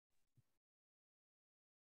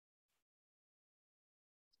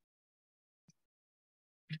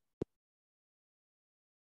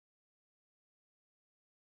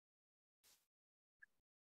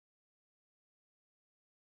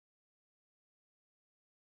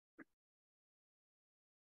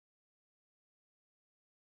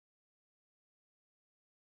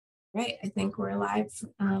Right, I think we're live.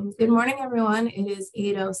 Good morning, everyone. It is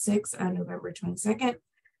 8:06 on November 22nd,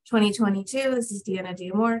 2022. This is Deanna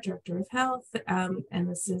Diamore, Director of Health, and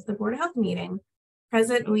this is the Board of Health meeting.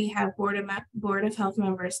 Present, we have Board of Health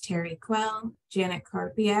members Terry Quell, Janet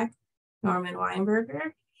Karpiak, Norman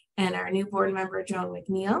Weinberger, and our new board member, Joan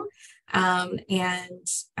McNeil.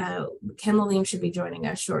 Ken Lalim should be joining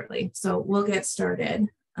us shortly. So we'll get started.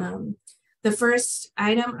 The first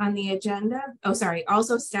item on the agenda,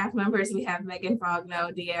 also staff members, we have Megan Fogno,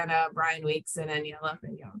 Deanna, Brian Weeks, and Aniela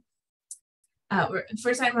Fignon.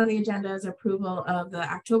 First item on the agenda is approval of the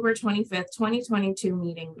October 25th, 2022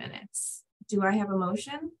 meeting minutes. Do I have a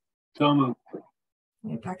motion? So moved.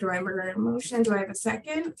 Dr. Weinberger, motion. Do I have a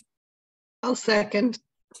second? I'll second.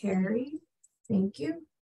 Terry, thank you.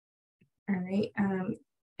 All right,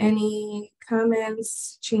 any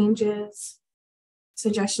comments, changes,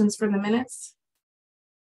 suggestions for the minutes?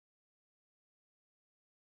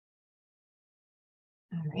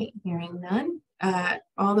 All right, hearing none.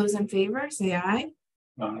 All those in favor, say aye.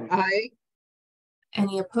 Aye.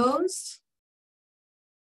 Any opposed?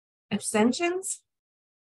 Abstentions?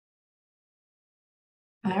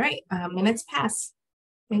 All right, minutes pass.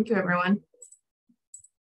 Thank you, everyone.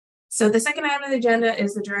 So the second item on the agenda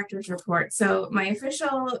is the director's report. So my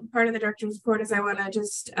official part of the director's report is I want to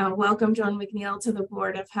just welcome Joan McNeil to the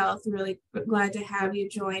Board of Health. Really glad to have you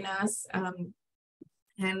join us and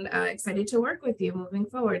excited to work with you moving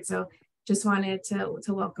forward. So just wanted to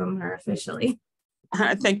welcome her officially.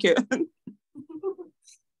 Thank you.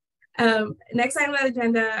 Next item on the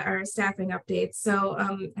agenda are staffing updates. So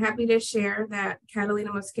happy to share that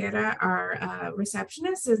Catalina Mosquera, our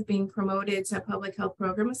receptionist, is being promoted to Public Health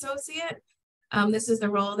Program Associate. This is the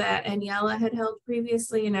role that Aniela had held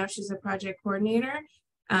previously, and now she's a project coordinator.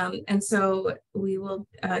 And so we will,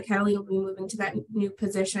 Catalina will be moving to that new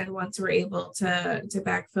position once we're able to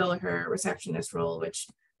backfill her receptionist role, which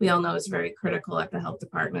we all know is very critical at the health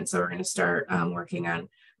department. So we're going to start working on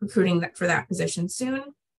recruiting for that position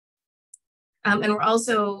soon. And we're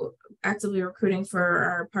also actively recruiting for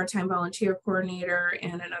our part-time volunteer coordinator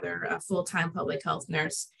and another full-time public health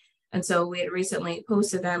nurse. And so we had recently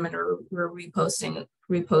posted them and we're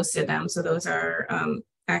reposted them. So those are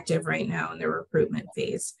active right now in the recruitment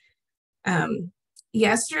phase.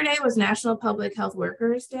 Yesterday was National Public Health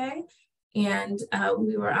Workers Day. And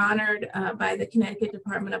we were honored by the Connecticut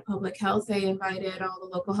Department of Public Health. They invited all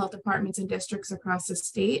the local health departments and districts across the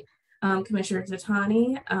state, Commissioner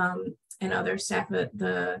Zatani, and other staff at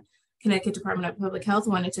the Connecticut Department of Public Health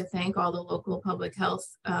wanted to thank all the local public health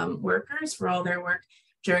workers for all their work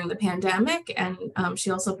during the pandemic. And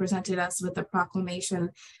she also presented us with a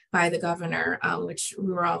proclamation by the governor, which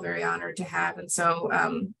we were all very honored to have. And so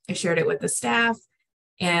I shared it with the staff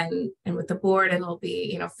and with the board, and we'll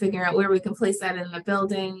be, figuring out where we can place that in the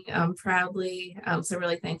building proudly. So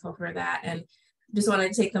really thankful for that. And just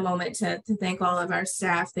wanted to take the moment to thank all of our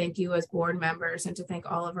staff. Thank you as board members, and to thank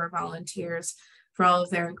all of our volunteers for all of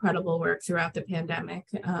their incredible work throughout the pandemic.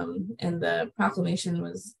 And the proclamation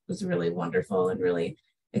was really wonderful, and really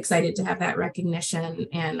excited to have that recognition,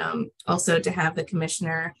 and also to have the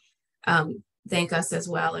commissioner thank us as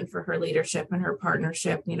well, and for her leadership and her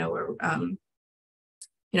partnership.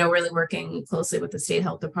 We're really working closely with the state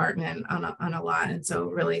health department on a lot. And so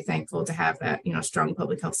really thankful to have that, strong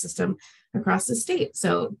public health system across the state.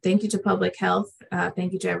 So thank you to public health.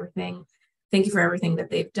 Thank you to everything. Thank you for everything that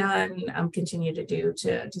they've done, continue to do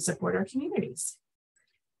to support our communities.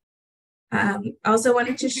 Also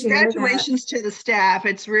wanted to share Congratulations to the staff.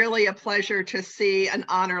 It's really a pleasure to see an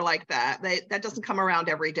honor like that. That doesn't come around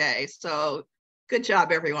every day. So good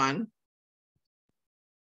job, everyone.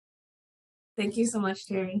 Thank you so much,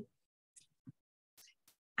 Terry.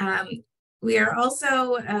 We are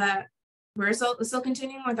also, we're still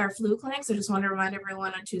continuing with our flu clinic. So just want to remind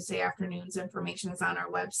everyone on Tuesday afternoons, information is on our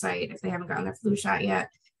website. If they haven't gotten their flu shot yet,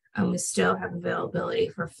 we still have availability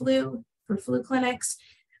for flu clinics.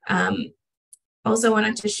 Also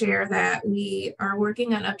wanted to share that we are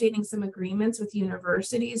working on updating some agreements with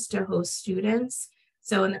universities to host students.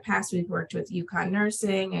 So in the past, we've worked with UConn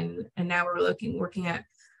Nursing, and now we're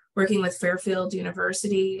working with Fairfield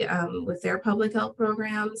University with their public health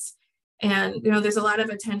programs. And, there's a lot of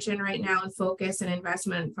attention right now and focus and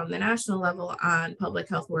investment from the national level on public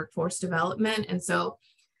health workforce development. And so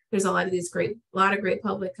there's a lot of great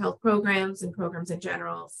public health programs and programs in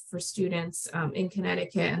general for students in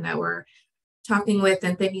Connecticut, and that we're talking with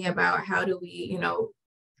and thinking about how do we,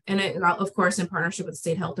 of course, in partnership with the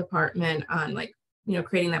state health department on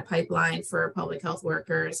creating that pipeline for public health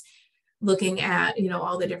workers, looking at,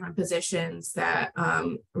 all the different positions that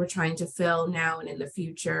we're trying to fill now and in the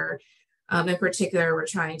future, In particular, we're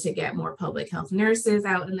trying to get more public health nurses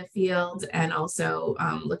out in the field, and also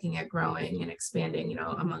looking at growing and expanding,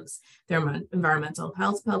 amongst their environmental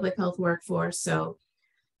health, public health workforce. So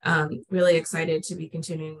really excited to be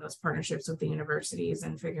continuing those partnerships with the universities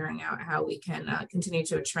and figuring out how we can continue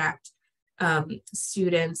to attract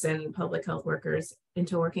students and public health workers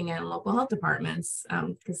into working in local health departments,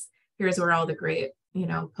 because here's where all the great,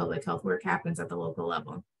 public health work happens at the local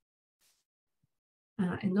level.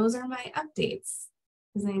 And those are my updates.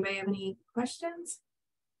 Does anybody have any questions?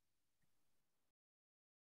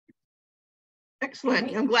 Excellent.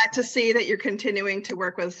 Right. I'm glad to see that you're continuing to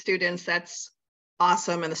work with students. That's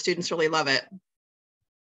awesome. And the students really love it.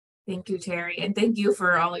 Thank you, Terry. And thank you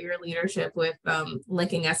for all your leadership with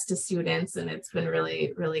linking us to students. And it's been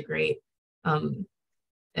really, really great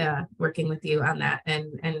working with you on that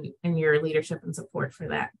and your leadership and support for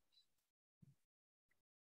that.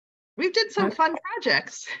 We did some fun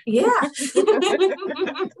projects. Yeah.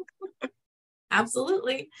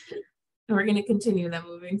 Absolutely. And we're going to continue them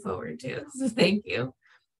moving forward too. So thank you.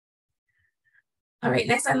 All right,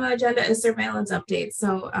 next on the agenda is surveillance updates.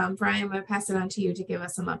 So Brian, I'm going to pass it on to you to give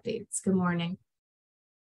us some updates. Good morning.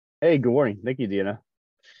 Hey, good morning. Thank you, Deanna.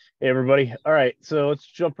 Hey, everybody. All right, so let's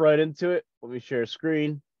jump right into it. Let me share a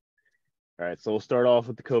screen. All right, so we'll start off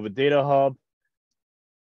with the COVID Data Hub.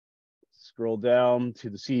 Scroll down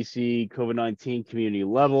to the CDC COVID-19 community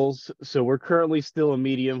levels. So we're currently still a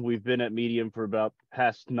medium. We've been at medium for about the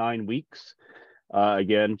past 9 weeks.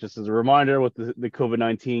 Again, just as a reminder, what the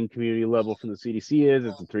COVID-19 community level from the CDC is,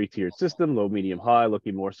 it's a 3-tiered system, low, medium, high,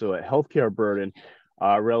 looking more so at healthcare burden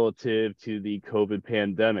relative to the COVID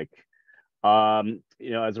pandemic.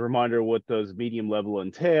 As a reminder, what does medium level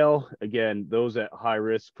entail? Again, those at high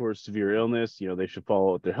risk for severe illness, they should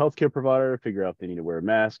follow their healthcare provider, figure out if they need to wear a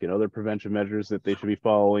mask and other prevention measures that they should be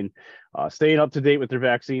following. Staying up to date with their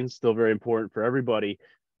vaccines, still very important for everybody,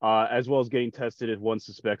 as well as getting tested if one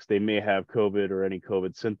suspects they may have COVID or any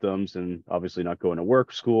COVID symptoms, and obviously not going to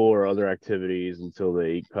work, school, or other activities until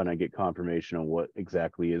they kind of get confirmation on what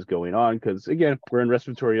exactly is going on. Because again, we're in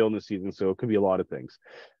respiratory illness season, so it could be a lot of things.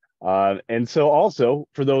 And so also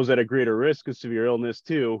for those at a greater risk of severe illness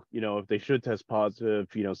too, if they should test positive,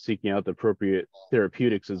 seeking out the appropriate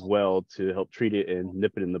therapeutics as well to help treat it and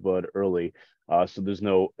nip it in the bud early. So there's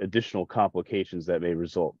no additional complications that may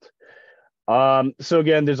result. So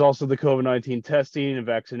again, there's also the COVID-19 testing and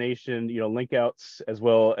vaccination, link outs, as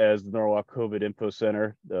well as the Norwalk COVID Info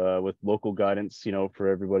Center with local guidance, for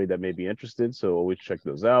everybody that may be interested. So always check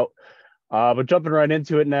those out. But jumping right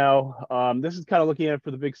into it now, this is kind of looking at it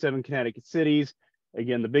for the big 7 Connecticut cities.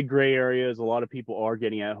 Again, the big gray areas, a lot of people are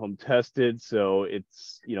getting at home tested. So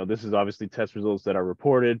it's, this is obviously test results that are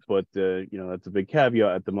reported, but, that's a big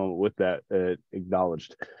caveat at the moment with that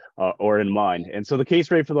acknowledged or in mind. And so the case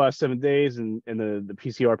rate for the last 7 days and the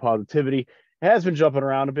PCR positivity has been jumping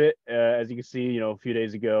around a bit. As you can see, a few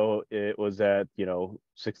days ago, it was at,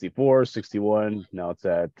 64, 61. Now it's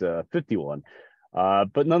at 51.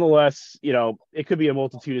 But nonetheless, it could be a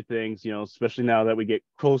multitude of things, especially now that we get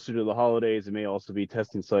closer to the holidays. It may also be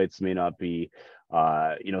testing sites may not be,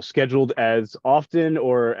 scheduled as often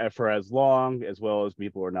or for as long, as well as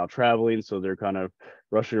people are now traveling. So they're kind of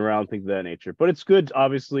rushing around, things of that nature. But it's good,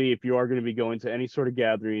 obviously, if you are going to be going to any sort of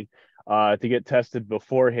gathering, to get tested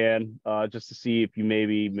beforehand, just to see if you may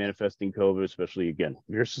be manifesting COVID, especially, again,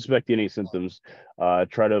 if you're suspecting any symptoms,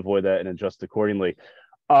 try to avoid that and adjust accordingly.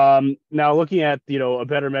 Now looking at, a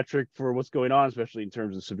better metric for what's going on, especially in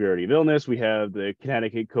terms of severity of illness, we have the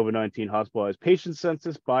Connecticut COVID-19 hospitalized patient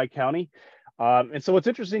census by county. And so what's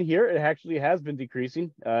interesting here, it actually has been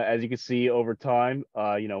decreasing, as you can see over time.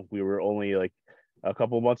 We were only like a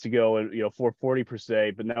couple of months ago and, 440 per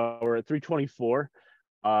se, but now we're at 324.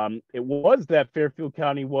 It was that Fairfield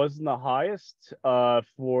County wasn't the highest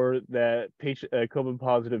for that patient COVID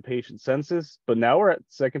positive patient census, but now we're at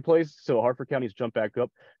second place. So Hartford County's jumped back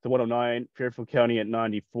up to 109, Fairfield County at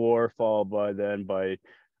 94, followed by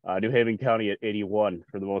New Haven County at 81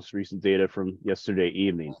 for the most recent data from yesterday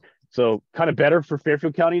evening. So kind of better for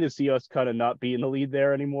Fairfield County to see us kind of not be in the lead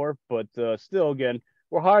there anymore, but still, again,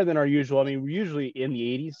 we're higher than our usual. I mean, we're usually in the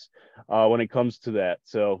 80s when it comes to that.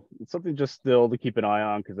 So it's something just still to keep an eye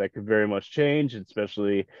on, because that could very much change,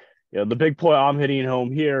 especially, the big point I'm hitting home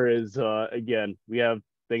here is, again, we have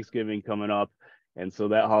Thanksgiving coming up. And so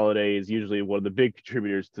that holiday is usually one of the big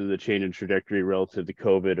contributors to the change in trajectory relative to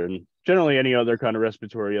COVID and generally any other kind of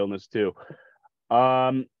respiratory illness too.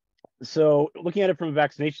 So looking at it from a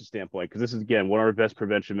vaccination standpoint, because this is, again, one of our best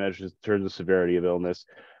prevention measures in terms of severity of illness.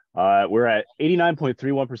 We're at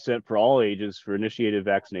 89.31% for all ages for initiated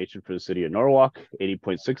vaccination for the city of Norwalk,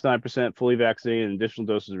 80.69% fully vaccinated, and additional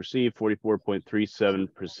doses received,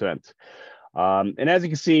 44.37%. And as you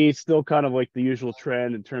can see, still kind of like the usual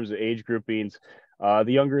trend in terms of age groupings. The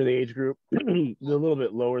younger the age group, the little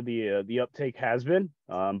bit lower the uptake has been.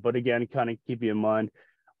 But again, kind of keeping in mind,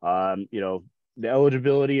 the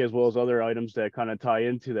eligibility as well as other items that kind of tie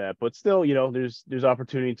into that. But still, there's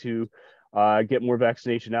opportunity to get more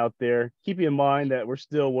vaccination out there. Keeping in mind that we're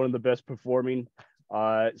still one of the best performing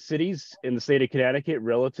cities in the state of Connecticut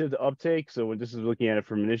relative to uptake. So when this is looking at it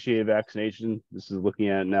from initiated vaccination, this is looking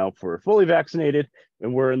at it now for fully vaccinated,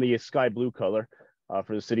 and we're in the sky blue color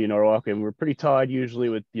for the city of Norwalk, and we're pretty tied usually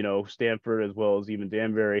with Stanford as well as even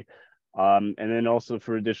Danbury. And then also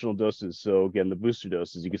for additional doses. So again, the booster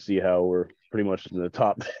doses, you can see how we're pretty much in the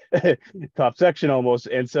top top section almost.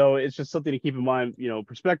 And so it's just something to keep in mind,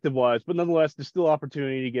 perspective wise, but nonetheless, there's still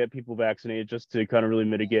opportunity to get people vaccinated just to kind of really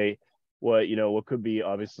mitigate what could be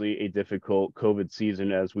obviously a difficult COVID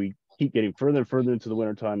season as we keep getting further and further into the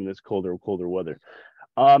wintertime in this colder weather.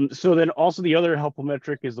 So then also the other helpful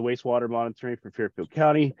metric is the wastewater monitoring for Fairfield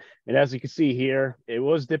County. And as you can see here, it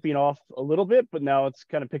was dipping off a little bit, but now it's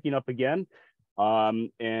kind of picking up again.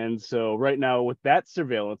 And so right now with that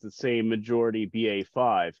surveillance, it's saying majority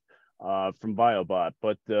BA5 from BioBot,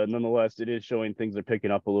 but nonetheless, it is showing things are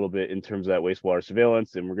picking up a little bit in terms of that wastewater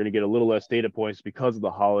surveillance, and we're going to get a little less data points because of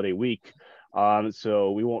the holiday week.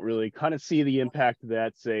 So we won't really kind of see the impact of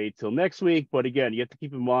that, say, till next week. But again, you have to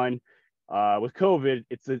keep in mind, with COVID,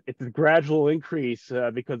 it's a gradual increase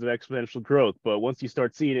because of exponential growth. But once you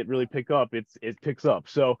start seeing it really pick up, it picks up.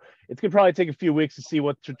 So it's gonna probably take a few weeks to see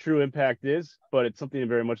what the true impact is, but it's something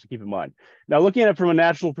very much to keep in mind. Now, looking at it from a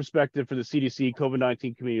national perspective for the CDC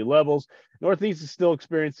COVID-19 community levels, Northeast is still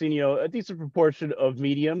experiencing, a decent proportion of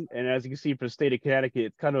medium. And as you can see for the state of Connecticut,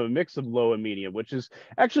 it's kind of a mix of low and medium, which is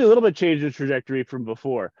actually a little bit changed the trajectory from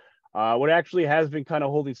before. What actually has been kind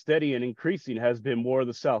of holding steady and increasing has been more of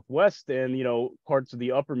the Southwest and, parts of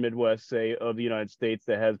the upper Midwest, say, of the United States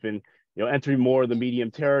that has been, entering more of the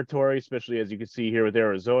medium territory, especially as you can see here with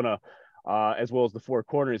Arizona, as well as the Four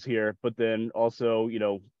Corners here. But then also,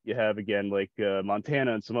 you have, again, like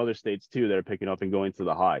Montana and some other states, too, that are picking up and going to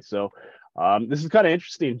the high. So this is kind of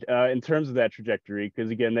interesting in terms of that trajectory, because,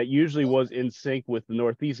 again, that usually was in sync with the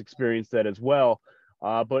Northeast experience that as well.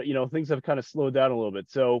 But things have kind of slowed down a little bit.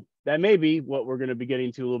 So that may be what we're going to be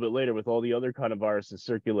getting to a little bit later with all the other kind of viruses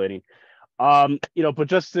circulating. But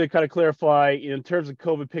just to kind of clarify, in terms of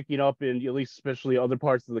COVID picking up in at least especially other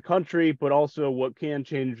parts of the country, but also what can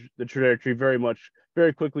change the trajectory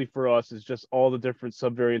very quickly for us is just all the different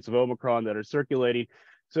subvariants of Omicron that are circulating.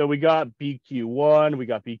 So we got BQ1, we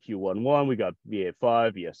got BQ11, we got BA5,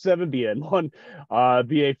 BA7, BN1,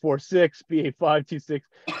 BA46, BA526,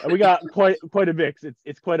 and we got quite a mix.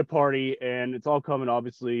 It's quite a party, and it's all coming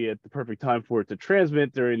obviously at the perfect time for it to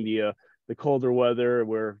transmit during the colder weather,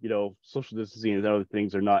 where social distancing and other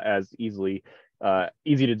things are not as easy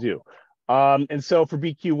to do. And so for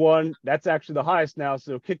BQ1, that's actually the highest now.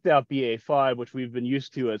 So kicked out BA5, which we've been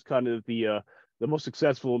used to as kind of the most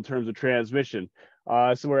successful in terms of transmission.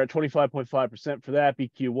 So we're at 25.5% for that.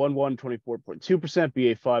 BQ11, 24.2%,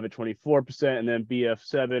 BA5 at 24%, and then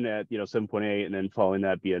BF7 at 7.8%, and then following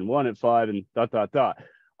that BN1 at 5%, and ...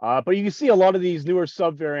 But you can see a lot of these newer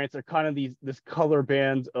subvariants are kind of this color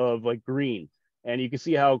band of like green, and you can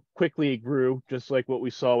see how quickly it grew, just like what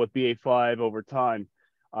we saw with BA5 over time.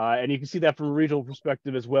 And you can see that from a regional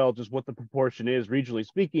perspective as well, just what the proportion is regionally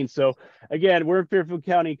speaking. So again, we're in Fairfield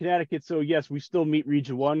County, Connecticut. So yes, we still meet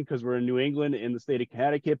Region 1 because we're in New England in the state of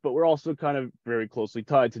Connecticut, but we're also kind of very closely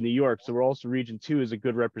tied to New York. So we're also Region 2 is a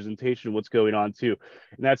good representation of what's going on too.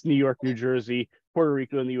 And that's New York, New Jersey, Puerto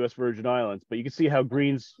Rico, and the U.S. Virgin Islands. But you can see how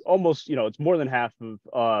green's almost, it's more than half of,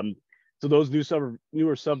 so those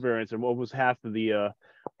newer subvariants are almost half of the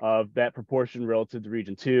of that proportion relative to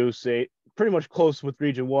Region 2, say pretty much close with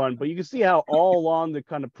Region 1. But you can see how all along the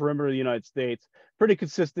kind of perimeter of the United States, pretty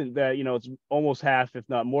consistent that, it's almost half, if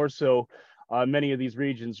not more so, many of these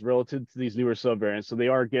regions relative to these newer subvariants. So they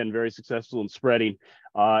are, again, very successful in spreading,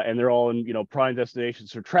 and they're all in, prime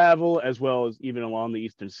destinations for travel, as well as even along the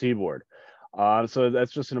eastern seaboard. So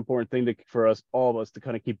that's just an important thing for all of us to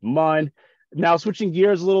kind of keep in mind. Now, switching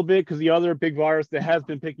gears a little bit, because the other big virus that has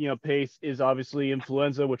been picking up pace is obviously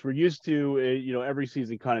influenza, which we're used to, every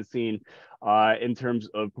season kind of seeing in terms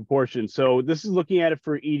of proportion. So this is looking at it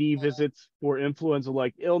for ED visits for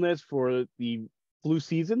influenza-like illness for the flu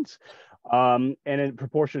seasons, and in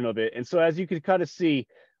proportion of it. And so as you can kind of see,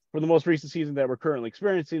 for the most recent season that we're currently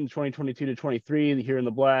experiencing, 2022 to 23, here in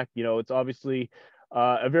the black, it's obviously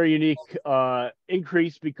a very unique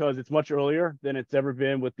increase because it's much earlier than it's ever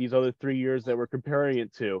been with these other 3 years that we're comparing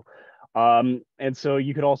it to. And so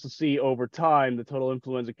you could also see over time the total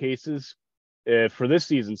influenza cases for this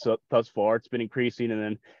season thus far, it's been increasing. And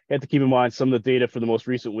then you have to keep in mind some of the data for the most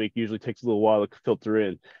recent week usually takes a little while to filter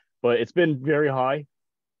in, but it's been very high.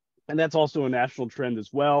 And that's also a national trend as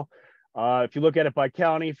well. If you look at it by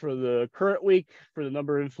county for the current week, for the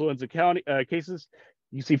number of influenza county cases,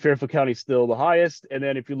 you see Fairfield County still the highest. And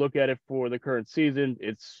then if you look at it for the current season,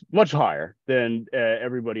 it's much higher than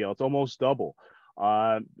everybody else, almost double.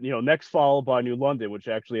 Next followed by New London, which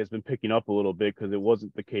actually has been picking up a little bit because it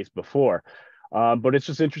wasn't the case before. But it's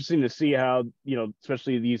just interesting to see how,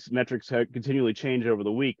 especially these metrics continually change over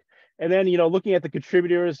the week. And then, looking at the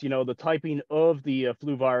contributors, the typing of the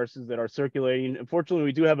flu viruses that are circulating. Unfortunately,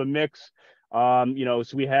 we do have a mix. So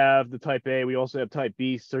we have the type A, we also have type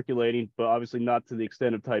B circulating, but obviously not to the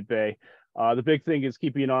extent of type A. The big thing is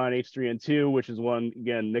keeping an eye on H3N2, which is one,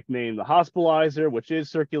 again, nicknamed the hospitalizer, which is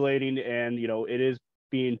circulating, and, it is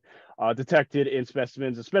being detected in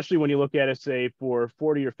specimens, especially when you look at it, say, for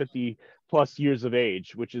 40 or 50 plus years of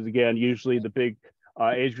age, which is, again, usually the big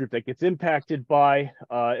age group that gets impacted by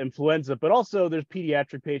influenza, but also there's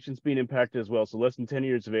pediatric patients being impacted as well. So less than 10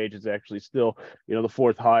 years of age is actually still, the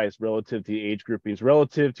fourth highest relative to the age groupings,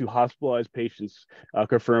 relative to hospitalized patients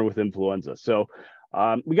confirmed with influenza. So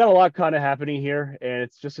we got a lot kind of happening here, and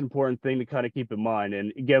it's just an important thing to kind of keep in mind.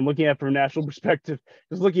 And again, looking at it from a national perspective,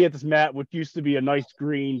 just looking at this map, which used to be a nice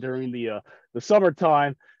green during the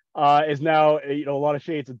summertime, is now a lot of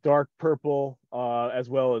shades of dark purple as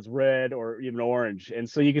well as red or even orange. And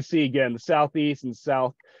so you can see again the southeast and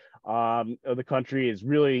south of the country is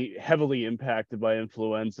really heavily impacted by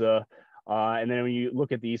influenza. And then when you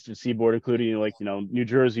look at the eastern seaboard, including New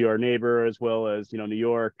Jersey, our neighbor, as well as New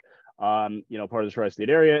York, part of the tri-state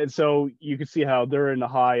area. And so you can see how they're in the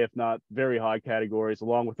high, if not very high categories,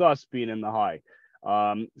 along with us being in the high.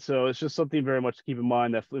 So it's just something very much to keep in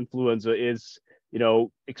mind that influenza is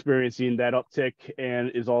experiencing that uptick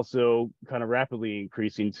and is also kind of rapidly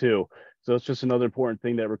increasing too. So it's just another important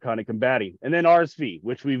thing that we're kind of combating. And then RSV,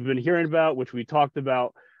 which we've been hearing about, which we talked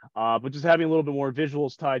about, but just having a little bit more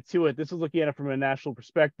visuals tied to it. This is looking at it from a national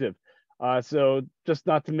perspective. So just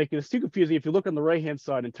not to make it too confusing, if you look on the right-hand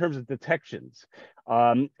side in terms of detections,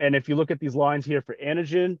 and if you look at these lines here for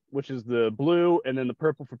antigen, which is the blue, and then the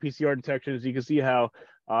purple for PCR detections, you can see how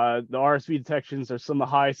the RSV detections are some of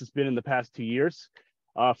the highest it's been in the past 2 years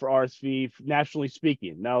for RSV, nationally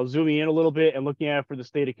speaking. Now, zooming in a little bit and looking at it for the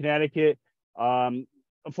state of Connecticut,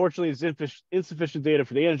 unfortunately, it's insufficient data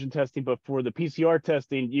for the antigen testing, but for the PCR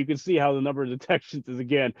testing, you can see how the number of detections is,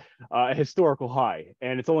 again, a historical high,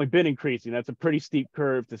 and it's only been increasing. That's a pretty steep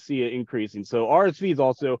curve to see it increasing. So RSV is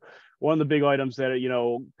also one of the big items that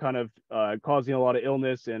are, kind of causing a lot of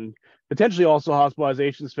illness and potentially also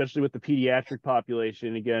hospitalization, especially with the pediatric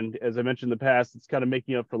population. Again, as I mentioned in the past, it's kind of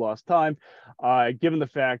making up for lost time, given the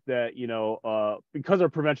fact that, because our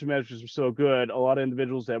prevention measures are so good, a lot of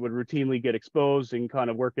individuals that would routinely get exposed and kind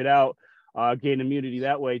of work it out, gain immunity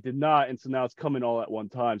that way did not. And so now it's coming all at one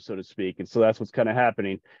time, so to speak. And so that's what's kind of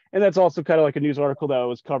happening. And that's also kind of like a news article that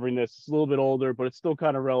was covering this. It's a little bit older, but it's still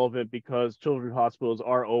kind of relevant because children's hospitals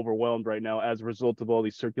are overwhelmed right now as a result of all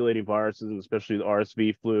these circulating viruses, and especially the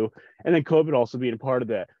RSV, flu, and then COVID also being a part of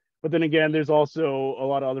that. But then again, there's also a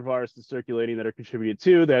lot of other viruses circulating that are contributed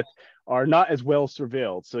to that are not as well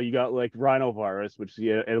surveilled. So you got like rhinovirus, which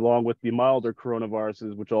along with the milder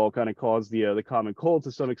coronaviruses, which all kind of cause the common cold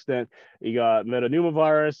to some extent. You got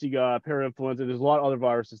metapneumovirus, you got parainfluenza. There's a lot of other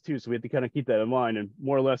viruses too, so we have to kind of keep that in mind. And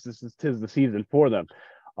more or less, tis the season for them.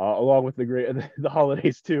 Along with the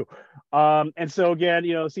holidays too. And so again,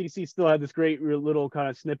 CDC still had this great little kind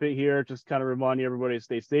of snippet here, just kind of reminding everybody to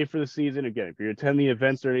stay safe for the season. Again, if you're attending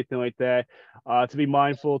events or anything like that, to be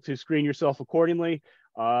mindful to screen yourself accordingly.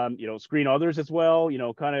 Screen others as well,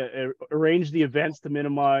 kind of arrange the events to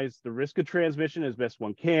minimize the risk of transmission as best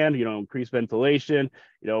one can, increase ventilation,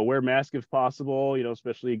 wear masks if possible,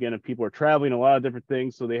 especially again, if people are traveling, a lot of different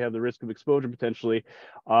things. So they have the risk of exposure potentially,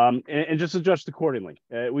 and just adjust accordingly.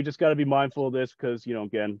 We just got to be mindful of this because,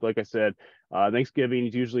 again, like I said, Thanksgiving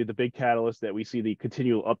is usually the big catalyst that we see the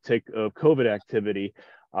continual uptick of COVID activity.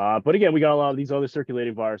 But again, we got a lot of these other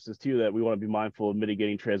circulating viruses too that we want to be mindful of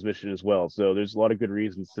mitigating transmission as well. So there's a lot of good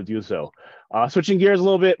reasons to do so. Switching gears a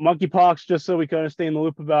little bit, monkeypox, just so we kind of stay in the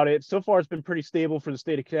loop about it. So far, it's been pretty stable for the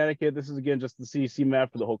state of Connecticut. This is again just the CDC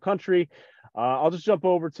map for the whole country. I'll just jump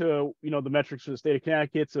over to the metrics for the state of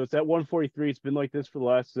Connecticut. So it's at 143. It's been like this for the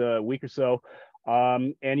last week or so.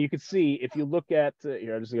 And you can see if you look at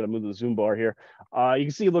here, I'm just going to move the zoom bar here. You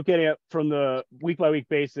can see looking at it from the week by week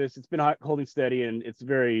basis, it's been holding steady, and it's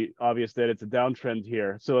very obvious that it's a downtrend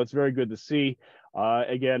here. So it's very good to see.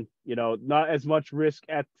 Again, not as much risk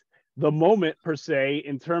at the moment per se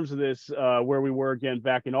in terms of this where we were again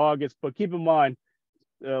back in August. But keep in mind,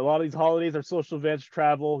 a lot of these holidays are social events,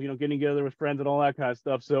 travel, getting together with friends and all that kind of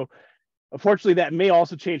stuff. So unfortunately, that may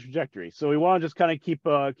also change trajectory. So we want to just kind of keep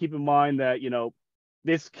in mind that,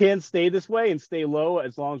 this can stay this way and stay low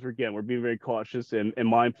as long as we're being very cautious and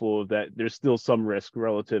mindful of that there's still some risk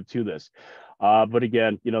relative to this. But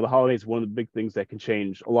again, the holidays is one of the big things that can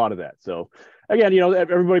change a lot of that. So again,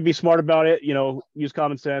 everybody be smart about it, use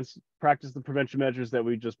common sense, practice the prevention measures that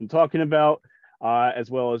we've just been talking about, as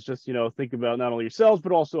well as just, think about not only yourselves,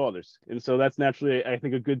 but also others. And so that's naturally, I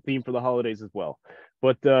think, a good theme for the holidays as well.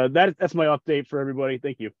 But that's my update for everybody.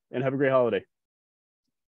 Thank you, and have a great holiday.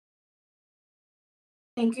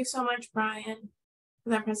 Thank you so much, Brian, for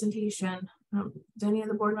that presentation. Do any of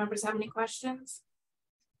the board members have any questions?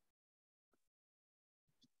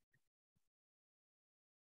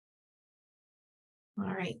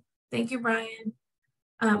 All right. Thank you, Brian.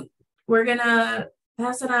 We're going to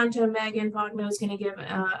pass it on to Megan Faulkner, who's going to give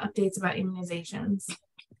updates about immunizations.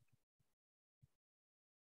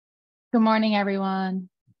 Good morning, everyone.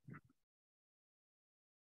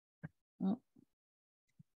 Oh.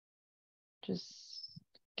 Just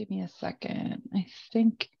give me a second. I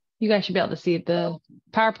think you guys should be able to see the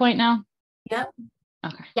PowerPoint now. Yep.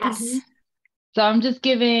 Okay. Yes. So I'm just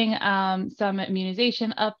giving some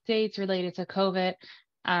immunization updates related to COVID.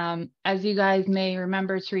 As you guys may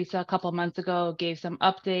remember, Teresa, a couple months ago, gave some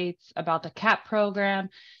updates about the CAP program,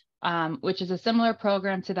 which is a similar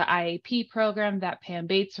program to the IAP program that Pam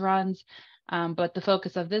Bates runs. But the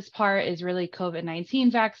focus of this part is really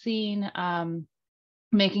COVID-19 vaccine,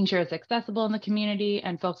 making sure it's accessible in the community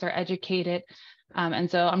and folks are educated.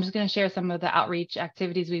 And so I'm just going to share some of the outreach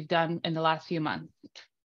activities we've done in the last few months.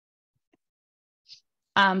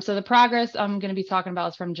 So the progress I'm going to be talking about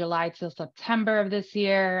is from July till September of this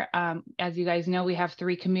year. As you guys know, we have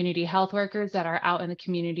 3 community health workers that are out in the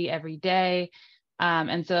community every day.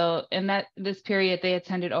 And so in this period, they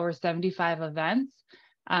attended over 75 events,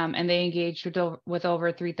 and they engaged with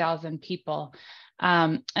over 3,000 people.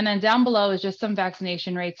 And then down below is just some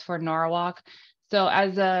vaccination rates for Norwalk. So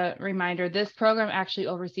as a reminder, this program actually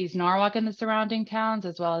oversees Norwalk and the surrounding towns,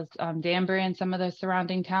 as well as Danbury and some of the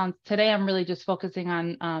surrounding towns. Today, I'm really just focusing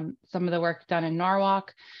on some of the work done in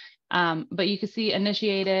Norwalk. But you can see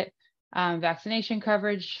initiated vaccination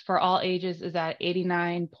coverage for all ages is at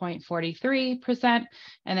 89.43%,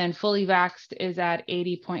 and then fully vaxxed is at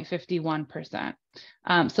 80.51%.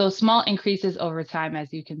 So small increases over time,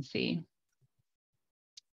 as you can see.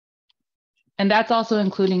 And that's also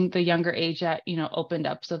including the younger age that, opened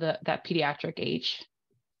up, so that pediatric age.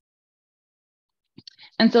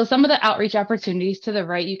 And so some of the outreach opportunities to the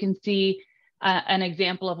right, you can see an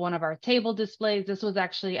example of one of our table displays. This was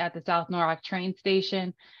actually at the South Norwalk train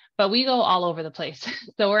station, but we go all over the place.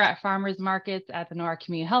 So we're at farmers markets at the Norwalk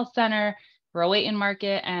Community Health Center, Rowayton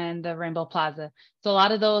Market, and the Rainbow Plaza. So a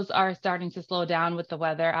lot of those are starting to slow down with the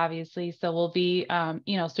weather, obviously. So we'll be,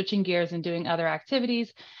 switching gears and doing other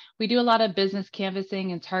activities. We do a lot of business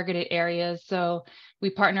canvassing in targeted areas. So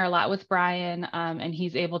we partner a lot with Brian, and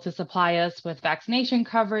he's able to supply us with vaccination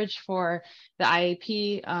coverage for the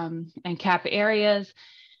IAP and CAP areas.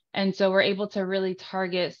 And so we're able to really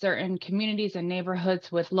target certain communities and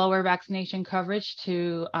neighborhoods with lower vaccination coverage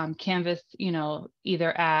to canvass,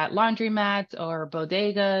 either at laundromats or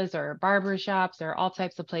bodegas or barber shops or all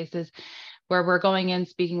types of places where we're going in,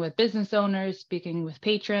 speaking with business owners, speaking with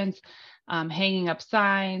patrons, hanging up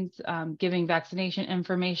signs, giving vaccination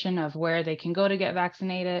information of where they can go to get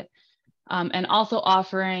vaccinated, and also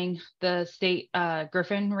offering the state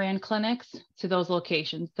Griffin ran clinics to those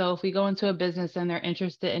locations. So if we go into a business and they're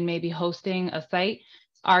interested in maybe hosting a site,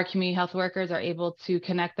 our community health workers are able to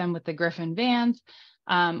connect them with the Griffin vans,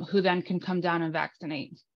 who then can come down and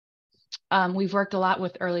vaccinate. We've worked a lot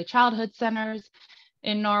with early childhood centers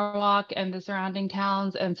in Norwalk and the surrounding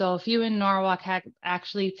towns. And so a few in Norwalk have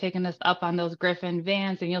actually taken us up on those Griffin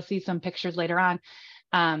vans, and you'll see some pictures later on.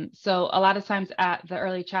 So a lot of times at the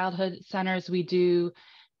early childhood centers, we do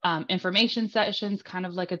information sessions, kind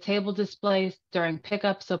of like a table display during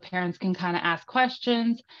pickup, so parents can kind of ask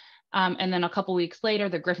questions. And then a couple weeks later,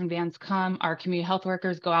 the Griffin vans come, our community health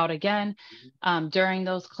workers go out again during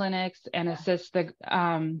those clinics and assist the,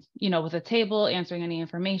 with a table, answering any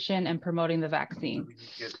information and promoting the vaccine.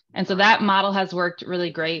 And so that model has worked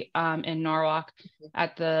really great in Norwalk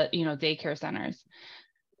at the, daycare centers.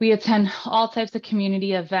 We attend all types of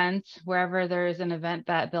community events. Wherever there is an event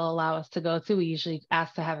that they'll allow us to go to, we usually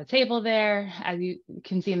ask to have a table there. As you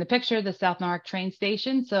can see in the picture, the South Norwalk train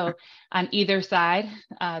station. So on either side,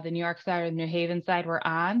 the New York side or the New Haven side, we're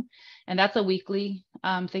on. And that's a weekly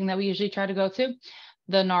thing that we usually try to go to.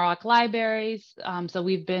 The Norwalk libraries. So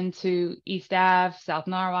we've been to East Ave, South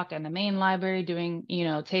Norwalk, and the main library doing,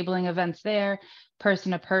 tabling events there,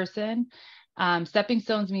 person to person. Stepping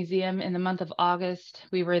Stones Museum in the month of August,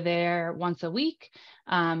 we were there once a week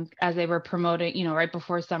as they were promoting, right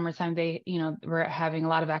before summertime, they, were having a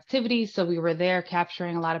lot of activities. So we were there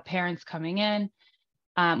capturing a lot of parents coming in.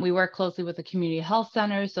 We work closely with the community health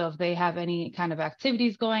center. So if they have any kind of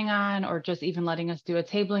activities going on, or just even letting us do a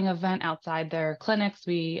tabling event outside their clinics,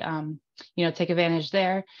 we, take advantage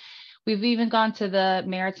there. We've even gone to the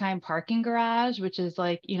Maritime parking garage, which is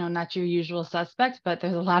like, not your usual suspect, but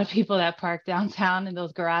there's a lot of people that park downtown in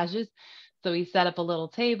those garages. So we set up a little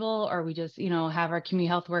table, or we just, have our community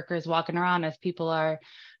health workers walking around as people are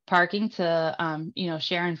parking to,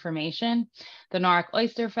 share information. The Norwalk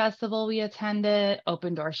Oyster Festival we attended.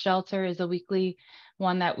 Open Door Shelter is a weekly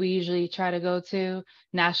one that we usually try to go to.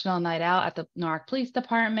 National Night Out at the Norwalk Police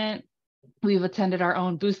Department. We've attended our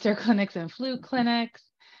own booster clinics and flu clinics.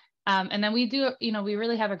 And then we do, we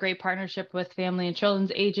really have a great partnership with Family and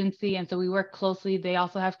Children's Agency. And so we work closely. They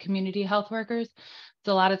also have community health workers.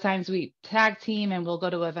 So a lot of times we tag team and we'll go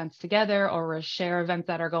to events together, or we'll share events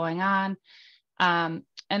that are going on. And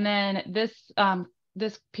then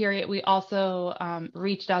this period, we also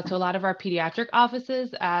reached out to a lot of our pediatric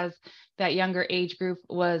offices as that younger age group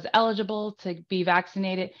was eligible to be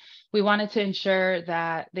vaccinated. We wanted to ensure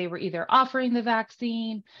that they were either offering the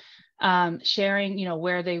vaccine, sharing,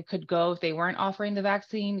 where they could go if they weren't offering the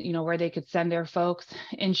vaccine, where they could send their folks,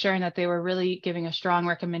 ensuring that they were really giving a strong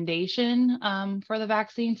recommendation for the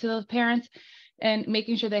vaccine to those parents, and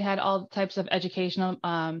making sure they had all types of educational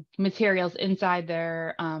materials inside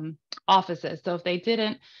their offices. So if they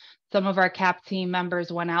didn't, some of our CAP team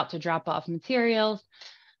members went out to drop off materials.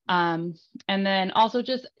 And then also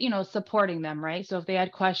just, supporting them, right? So if they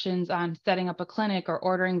had questions on setting up a clinic or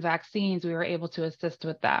ordering vaccines, we were able to assist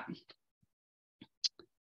with that.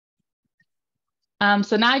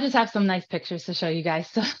 So now I just have some nice pictures to show you guys.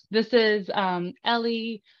 So this is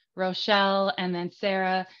Ellie, Rochelle, and then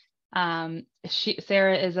Sarah.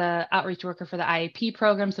 Sarah is an outreach worker for the IAP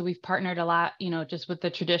program. So we've partnered a lot, just with the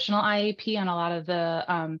traditional IAP on a lot of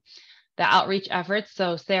the outreach efforts.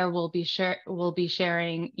 So Sarah will be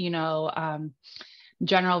sharing,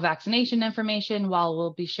 general vaccination information, while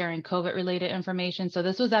we'll be sharing COVID related information. So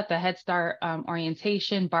this was at the Head Start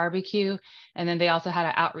orientation barbecue. And then they also had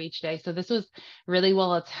an outreach day. So this was really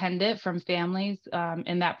well attended from families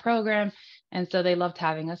in that program. And so they loved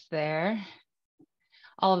having us there.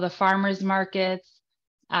 All of the farmers markets.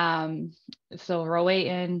 So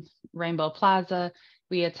Rowayton, Rainbow Plaza,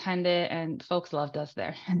 we attended and folks loved us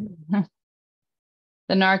there.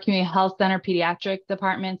 The Norwalk Community Health Center Pediatric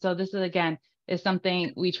Department. So this is, again, is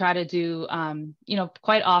something we try to do,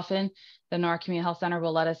 quite often. The Norwalk Community Health Center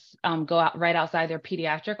will let us go out right outside their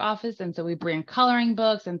pediatric office. And so we bring coloring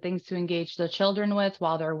books and things to engage the children with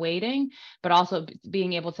while they're waiting, but also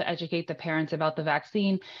being able to educate the parents about the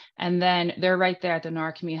vaccine. And then they're right there at the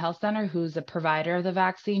Norwalk Community Health Center, who's the provider of the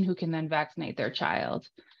vaccine, who can then vaccinate their child.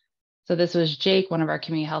 So this was Jake, one of our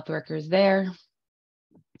community health workers there.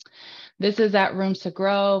 This is at Rooms to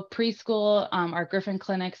Grow preschool, our Griffin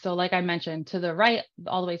clinic. So like I mentioned, to the right,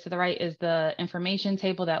 all the way to the right, is the information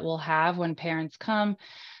table that we'll have when parents come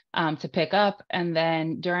to pick up. And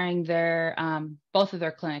then during their, both of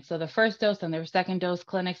their clinics, so the first dose and their second dose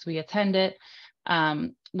clinics, we attended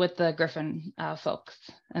with the Griffin folks.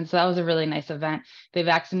 And so that was a really nice event. They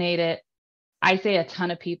vaccinated, I say a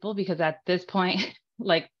ton of people, because at this point,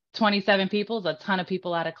 like 27 people is a ton of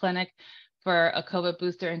people at a clinic for a COVID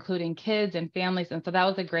booster, including kids and families. And so that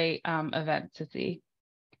was a great event to see.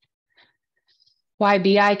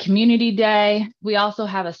 YBI Community Day. We also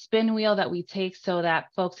have a spin wheel that we take so that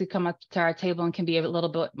folks who come up to our table and can be a little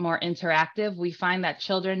bit more interactive. We find that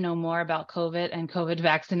children know more about COVID and COVID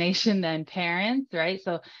vaccination than parents, right?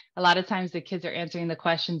 So a lot of times the kids are answering the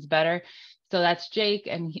questions better. So that's Jake,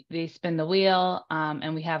 and they spin the wheel,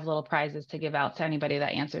 and we have little prizes to give out to anybody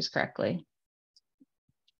that answers correctly.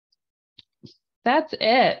 That's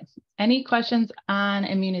it. Any questions on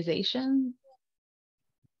immunization?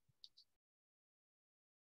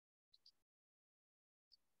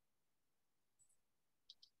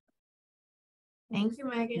 Thank you,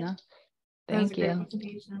 Megan. No. That was Thank a great you.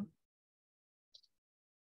 presentation.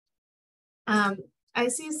 I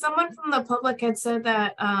see someone from the public had said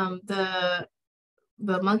that the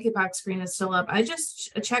monkeypox screen is still up. I just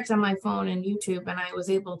checked on my phone and YouTube, and I was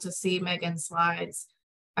able to see Megan's slides.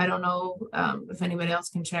 I don't know if anybody else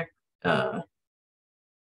can check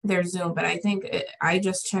their Zoom, but I think I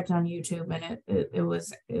just checked on YouTube, and it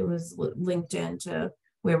was linked into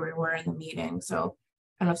where we were in the meeting. So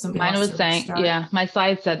I don't know if somebody Mine wants was to saying, restart. yeah, my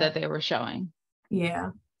slides said that they were showing.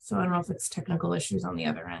 Yeah, so I don't know if it's technical issues on the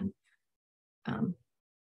other end.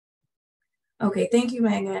 Okay, thank you,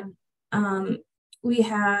 Megan. We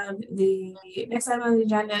have the next item on the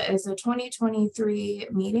agenda is the 2023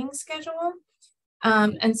 meeting schedule.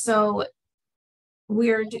 And so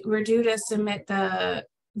we're due to submit the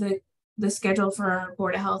schedule for our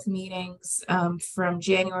Board of Health meetings from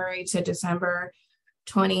January to December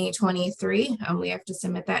 2023. We have to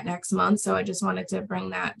submit that next month. So I just wanted to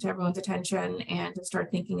bring that to everyone's attention and to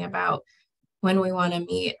start thinking about when we want to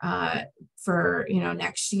meet for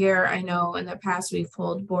next year. I know in the past we've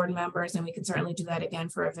pulled board members, and we can certainly do that again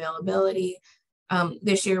for availability.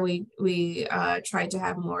 This year we tried to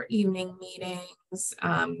have more evening meetings.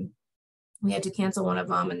 We had to cancel one of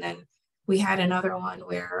them, and then we had another one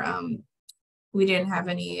where we didn't have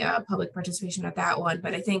any public participation at that one.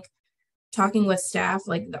 But I think talking with staff,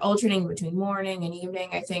 like the alternating between morning and evening,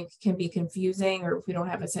 I think can be confusing, or if we don't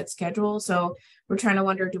have a set schedule. So we're trying to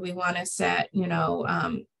wonder, do we want to set,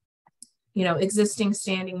 existing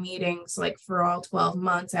standing meetings like for all 12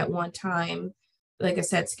 months at one time, like a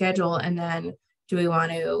set schedule? And then do we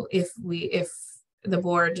want to, if the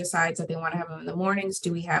board decides that they want to have them in the mornings,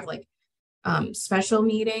 do we have like special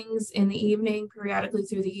meetings in the evening periodically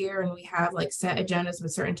through the year? And we have like set agendas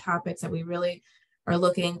with certain topics that we really are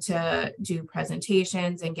looking to do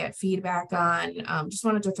presentations and get feedback on. Just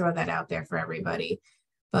wanted to throw that out there for everybody.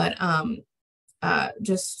 But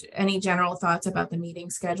just any general thoughts about the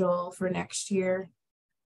meeting schedule for next year?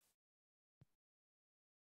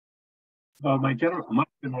 My general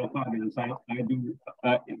thought is I do,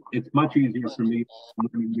 it's much easier for me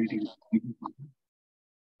morning meetings.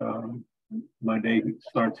 My day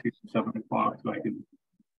starts here at 7 o'clock, so I can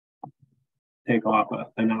take off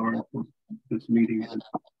an hour from this meeting, and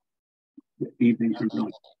the evenings are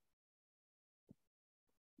really.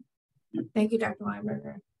 Thank you, Dr.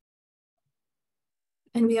 Weinberger.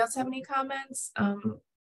 Anybody else have any comments?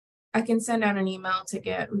 I can send out an email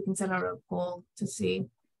we can send out a poll to see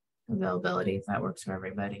availability if that works for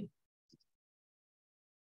everybody.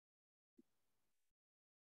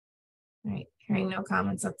 All right, hearing no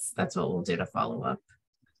comments, that's what we'll do to follow up.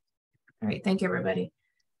 All right, thank you, everybody.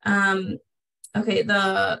 Okay,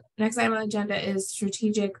 the next item on the agenda is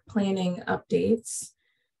strategic planning updates.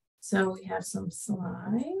 So we have some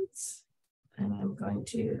slides, and I'm going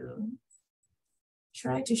to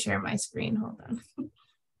try to share my screen. Hold on.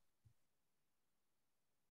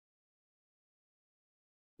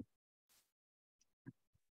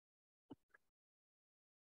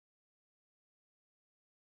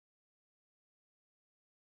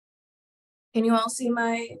 Can you all see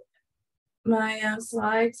my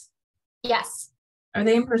slides? Yes. Are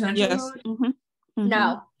they in presenter Yes. mode? Mm-hmm. Mm-hmm.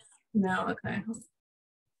 No. No, okay.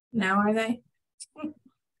 Now are they?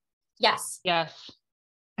 Yes. Yes.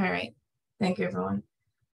 All right. Thank you, everyone.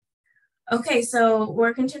 Okay, so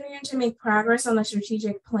we're continuing to make progress on the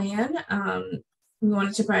strategic plan. We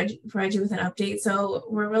wanted to provide you with an update. So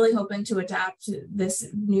we're really hoping to adopt this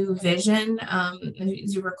new vision.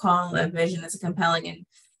 As you recall, a vision is a compelling and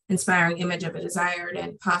inspiring image of a desired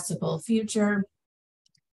and possible future.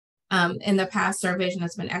 In the past, our vision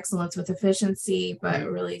has been excellence with efficiency, but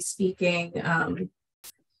really speaking,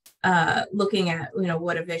 looking at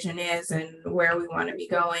what a vision is and where we want to be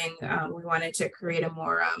going, we wanted to create a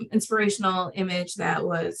more inspirational image that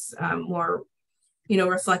was more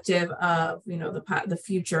reflective of the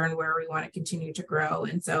future and where we want to continue to grow.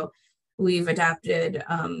 And so we've adapted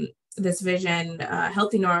this vision,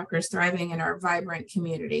 healthy New Yorkers thriving in our vibrant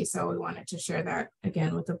community. So we wanted to share that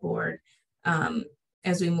again with the board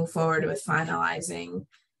as we move forward with finalizing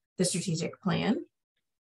the strategic plan.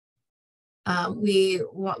 We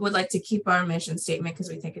would like to keep our mission statement because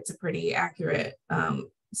we think it's a pretty accurate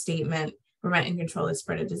statement: prevent and control the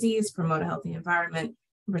spread of disease, promote a healthy environment,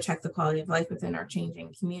 and protect the quality of life within our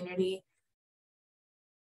changing community.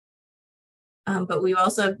 But we've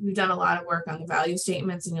done a lot of work on the value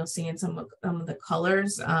statements, and you'll see in some of the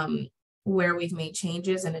colors where we've made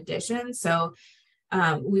changes and additions. So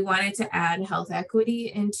We wanted to add health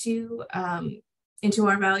equity into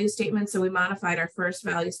our value statement. So we modified our first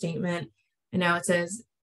value statement, and now it says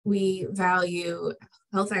we value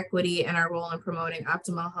health equity and our role in promoting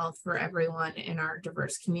optimal health for everyone in our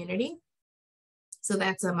diverse community. So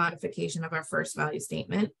that's a modification of our first value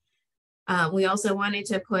statement. We also wanted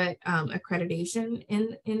to put accreditation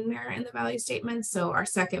in there in the value statement. So our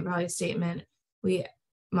second value statement, we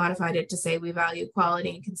modified it to say we value quality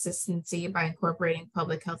and consistency by incorporating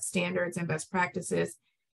public health standards and best practices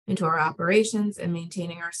into our operations and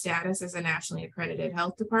maintaining our status as a nationally accredited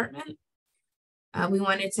health department. We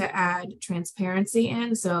wanted to add transparency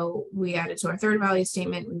in, so we added to our third value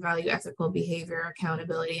statement, we value ethical behavior,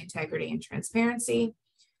 accountability, integrity, and transparency.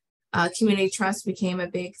 Community trust became a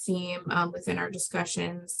big theme within our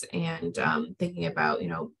discussions, and thinking about,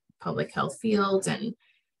 public health fields and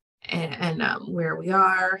where we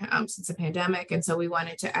are since the pandemic. And so we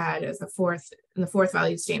wanted to add as the fourth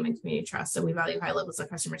value statement, community trust. So we value high levels of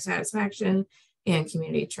customer satisfaction and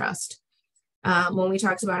community trust. When we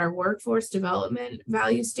talked about our workforce development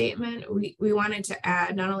value statement, we wanted to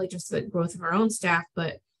add not only just the growth of our own staff,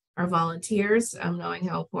 but our volunteers, knowing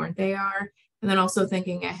how important they are, and then also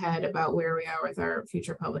thinking ahead about where we are with our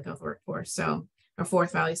future public health workforce. So our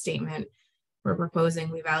fourth value statement, we're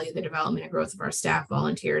proposing we value the development and growth of our staff,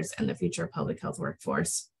 volunteers, and the future public health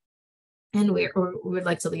workforce. And we would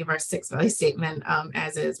like to leave our sixth value statement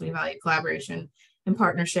as is. We value collaboration and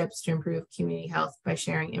partnerships to improve community health by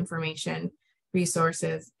sharing information,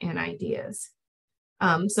 resources, and ideas.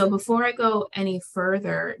 So before I go any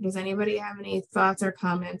further, does anybody have any thoughts or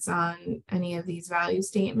comments on any of these value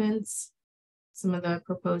statements? Some of the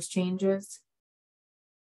proposed changes?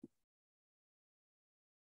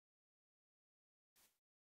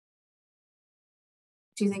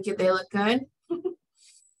 Do you think they look good?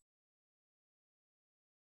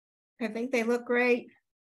 I think they look great.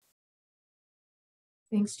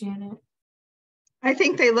 Thanks, Janet. I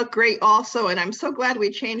think they look great also, and I'm so glad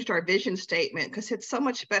we changed our vision statement because it's so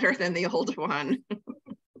much better than the old one.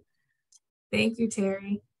 Thank you,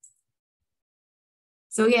 Terry.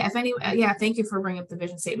 So yeah, thank you for bringing up the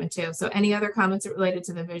vision statement too. So any other comments related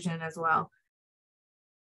to the vision as well?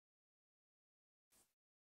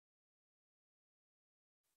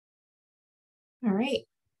 All right,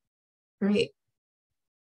 great.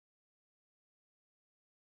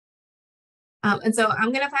 And so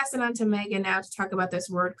I'm going to pass it on to Megan now to talk about this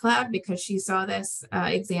word cloud, because she saw this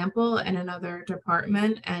example in another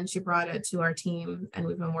department and she brought it to our team, and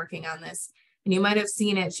we've been working on this. And you might have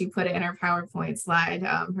seen it. She put it in her PowerPoint slide.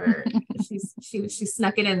 She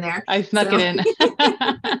snuck it in there. I snuck it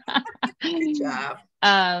Good in. job.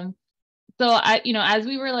 So as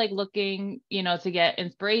we were looking, to get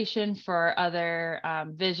inspiration for other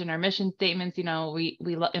vision or mission statements, we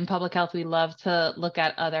in public health, we love to look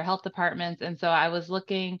at other health departments. And so I was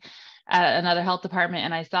looking at another health department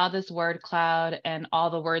and I saw this word cloud and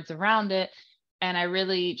all the words around it. And I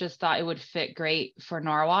really just thought it would fit great for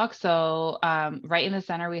Norwalk. So right in the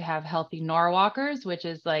center, we have Healthy Norwalkers, which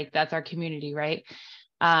is that's our community, right?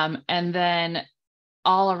 And then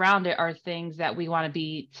all around it are things that we want to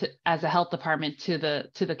be as a health department to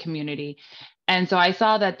the community. And so I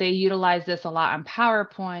saw that they utilize this a lot on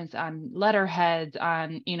PowerPoints, on letterheads,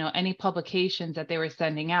 on any publications that they were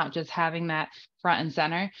sending out, just having that front and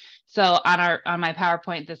center. So on my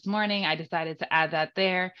PowerPoint this morning, I decided to add that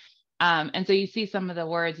there. And so you see some of the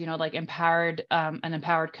words, like empowered, an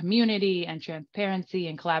empowered community, and transparency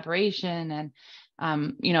and collaboration,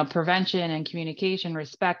 and prevention and communication,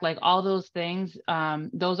 respect, all those things.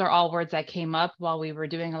 Those are all words that came up while we were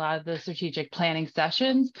doing a lot of the strategic planning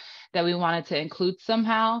sessions that we wanted to include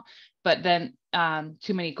somehow. But then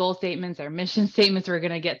too many goal statements or mission statements were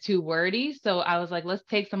going to get too wordy. So I was like, let's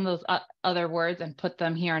take some of those other words and put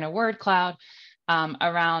them here in a word cloud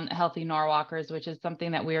around Healthy Norwalkers, which is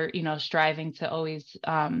something that we're, striving to always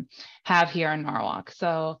have here in Norwalk.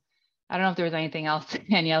 So I don't know if there was anything else,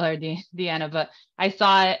 Daniela or Deanna, but I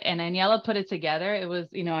saw it and Daniela put it together. It was,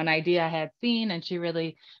 an idea I had seen, and she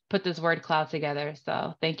really put this word cloud together.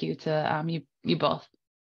 So thank you to you both.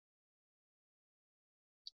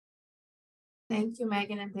 Thank you,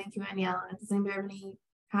 Megan, and thank you, Daniela. Does anybody have any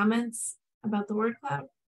comments about the word cloud?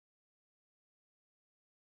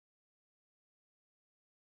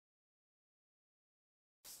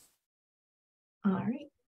 All right.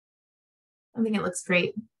 I think it looks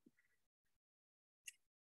great.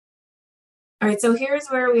 All right, so here's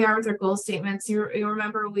where we are with our goal statements. You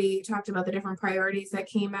remember we talked about the different priorities that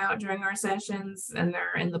came out during our sessions, and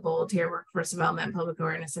they're in the bold here: workforce development, public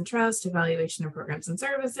awareness and trust, evaluation of programs and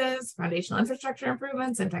services, foundational infrastructure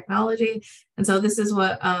improvements, and technology. And so this is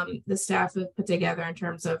what the staff have put together in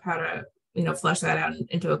terms of how to, flush that out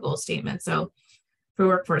into a goal statement. So for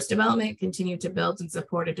workforce development, continue to build and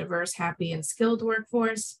support a diverse, happy, and skilled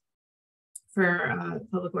workforce. For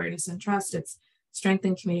public awareness and trust, it's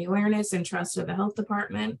strengthen community awareness and trust of the health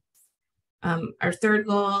department. Our third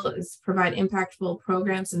goal is provide impactful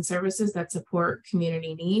programs and services that support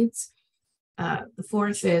community needs. The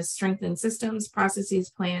fourth is strengthen systems, processes,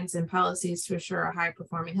 plans, and policies to assure a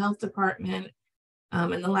high-performing health department.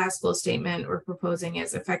 And the last goal statement we're proposing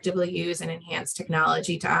is effectively use and enhance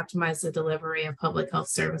technology to optimize the delivery of public health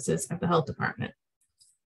services at the health department.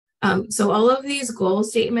 So all of these goal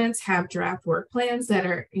statements have draft work plans that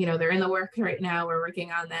are, they're in the work right now. We're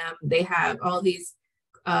working on them. They have all these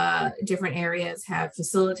different areas, have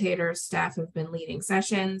facilitators. Staff have been leading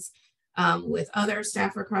sessions with other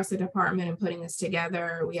staff across the department and putting this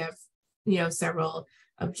together. We have, several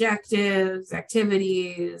objectives,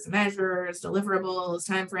 activities, measures, deliverables,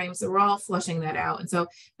 timeframes. So we're all flushing that out. And so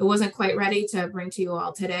it wasn't quite ready to bring to you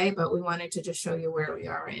all today, but we wanted to just show you where we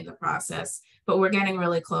are in the process. But we're getting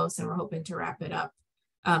really close, and we're hoping to wrap it up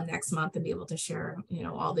next month and be able to share,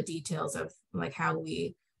 all the details of like how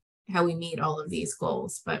we meet all of these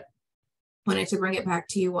goals. But wanted to bring it back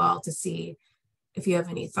to you all to see if you have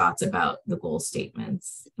any thoughts about the goal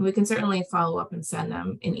statements. We can certainly follow up and send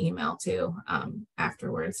them an email too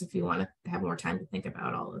afterwards if you want to have more time to think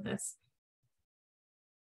about all of this.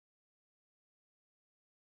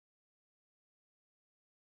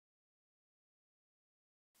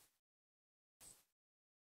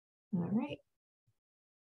 All right.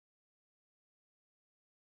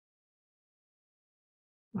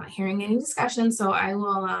 Not hearing any discussion, so I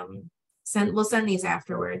will we'll send these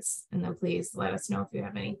afterwards, and then please let us know if you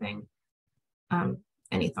have anything,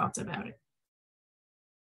 any thoughts about it.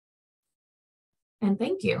 And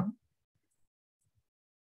thank you.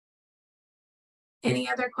 Any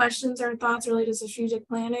other questions or thoughts related to strategic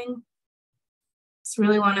planning? Just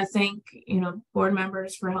really want to thank, board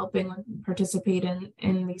members for helping participate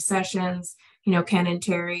in these sessions. Ken and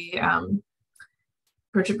Terry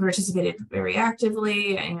participated very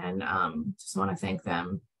actively, and just want to thank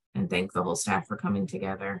them and thank the whole staff for coming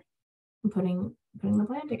together and putting the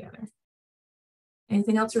plan together.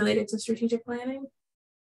 Anything else related to strategic planning?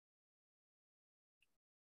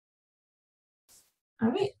 All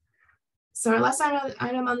right. So our last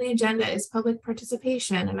item on the agenda is public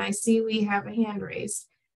participation, and I see we have a hand raised.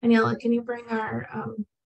 Daniela, can you bring our,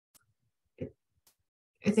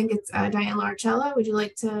 I think it's Diane Laricella. Would you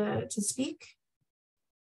like to speak?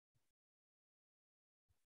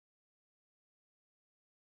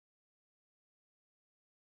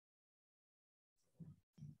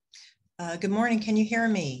 Good morning. Can you hear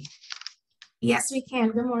me? Yes, we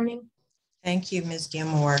can. Good morning. Thank you, Ms.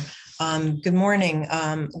 Diamore. Good morning.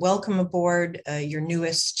 Welcome aboard your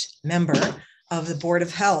newest member of the Board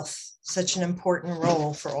of Health. Such an important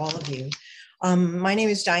role for all of you. My name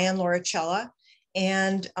is Diane Laricella,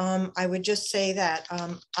 and I would just say that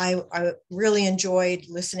I really enjoyed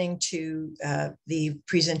listening to the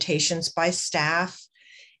presentations by staff.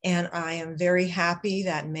 And I am very happy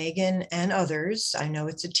that Megan and others, I know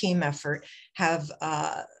it's a team effort, have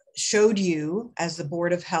showed you as the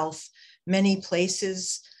Board of Health many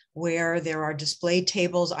places where there are display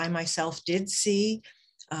tables. I myself did see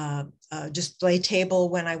a display table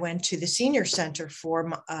when I went to the senior center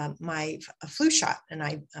for my flu shot, and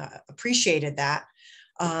I appreciated that.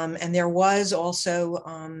 And there was also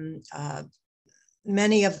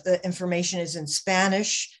many of the information is in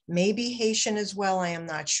Spanish, maybe Haitian as well, I am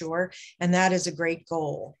not sure, and that is a great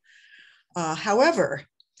goal. However,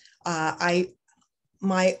 my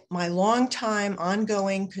long-time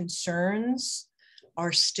ongoing concerns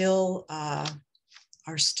are still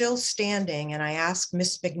standing, and I asked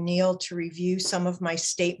Ms. McNeil to review some of my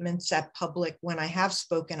statements at public when I have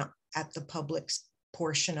spoken at the public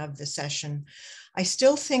portion of the session. I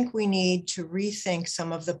still think we need to rethink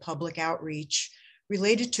some of the public outreach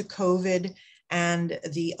related to COVID and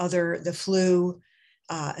the flu,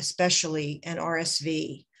 especially, and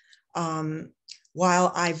RSV.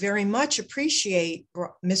 While I very much appreciate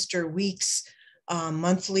Mr. Weeks'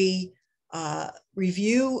 monthly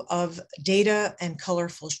review of data and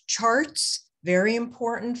colorful charts, very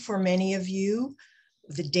important for many of you.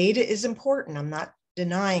 The data is important, I'm not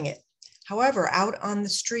denying it. However, out on the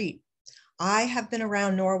street, I have been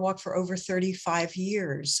around Norwalk for over 35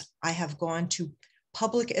 years. I have gone to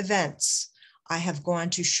public events. I have gone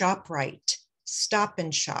to ShopRite. Stop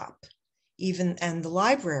and Shop, even, and the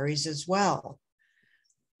libraries as well.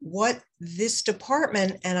 What this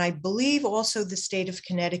department, and I believe also the state of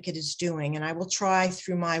Connecticut, is doing, and I will try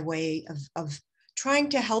through my way of trying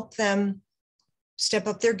to help them step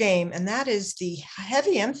up their game, and that is the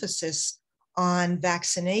heavy emphasis on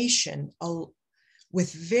vaccination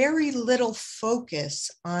with very little focus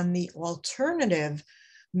on the alternative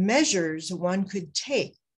measures one could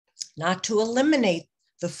take, not to eliminate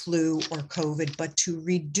the flu or COVID, but to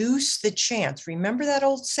reduce the chance. Remember that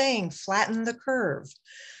old saying, flatten the curve.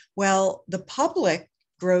 Well, the public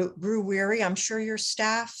grew weary. I'm sure your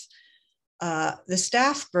staff, the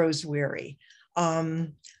staff grows weary.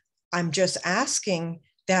 I'm just asking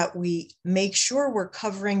that we make sure we're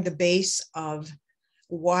covering the base of,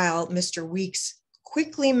 while Mr. Weeks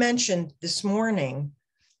quickly mentioned this morning,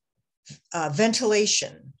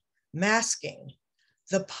 ventilation, masking,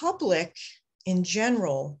 the public in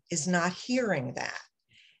general is not hearing that.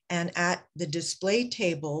 And at the display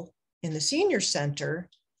table in the senior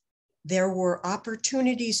center, there were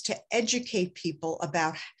opportunities to educate people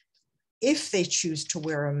about if they choose to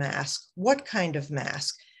wear a mask, what kind of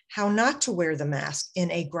mask, how not to wear the mask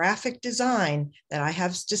in a graphic design that I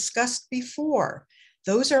have discussed before.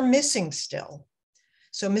 Those are missing still.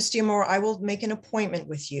 So Ms. Diamore, I will make an appointment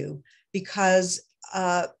with you because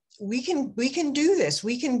we can do this.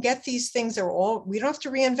 We can get these things. We don't have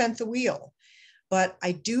to reinvent the wheel, but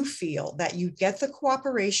I do feel that you get the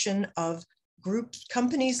cooperation of groups,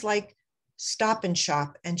 companies like Stop and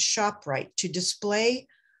Shop and ShopRite to display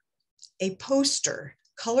a poster,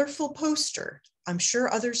 colorful poster. I'm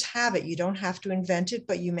sure others have it. You don't have to invent it,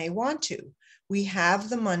 but you may want to. We have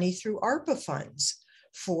the money through ARPA funds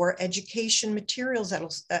for education materials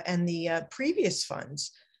and the previous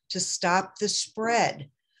funds to stop the spread,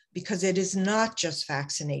 because it is not just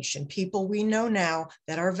vaccination. People we know now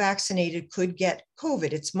that are vaccinated could get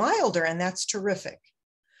COVID. It's milder, and that's terrific.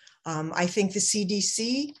 I think the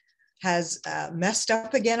CDC has messed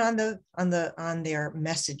up again on their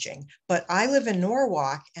messaging. But I live in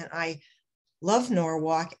Norwalk, and I love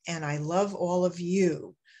Norwalk, and I love all of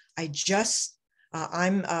you.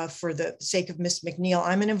 I'm for the sake of Ms. McNeil,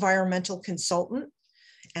 I'm an environmental consultant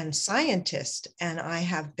and scientist, and I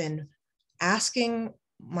have been asking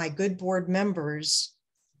my good board members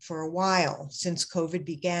for a while since COVID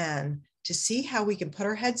began to see how we can put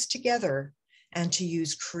our heads together and to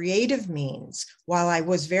use creative means. While I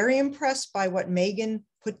was very impressed by what Megan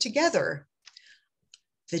put together,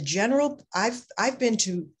 I've been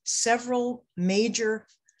to several major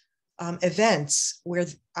events where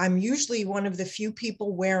I'm usually one of the few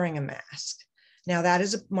people wearing a mask. Now that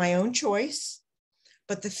is my own choice,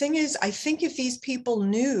 but the thing is, I think if these people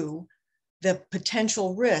knew the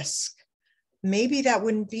potential risk, maybe that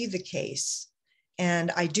wouldn't be the case. And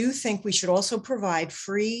I do think we should also provide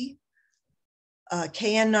free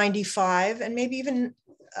KN95 and maybe even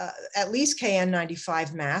at least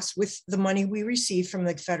KN95 masks with the money we receive from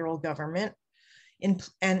the federal government and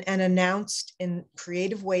announced in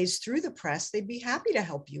creative ways through the press. They'd be happy to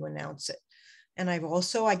help you announce it. And I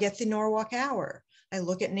get the Norwalk Hour. I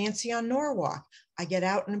look at Nancy on Norwalk. I get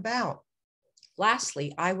out and about.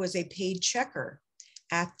 Lastly, I was a paid checker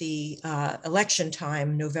at the election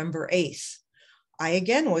time, November 8th. I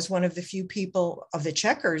again was one of the few people of the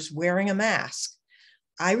checkers wearing a mask.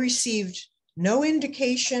 I received no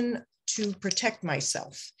indication to protect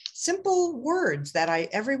myself. Simple words that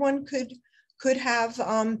everyone could have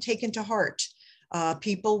taken to heart.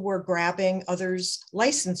 People were grabbing others'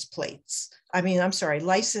 license plates.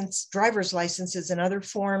 Driver's licenses and other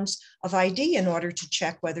forms of ID in order to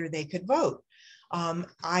check whether they could vote.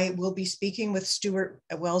 I will be speaking with Stuart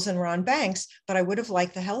Wells and Ron Banks, but I would have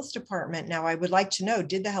liked the health department. Now, I would like to know,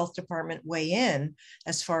 did the health department weigh in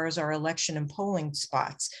as far as our election and polling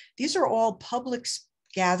spots? These are all public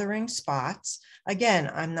gathering spots.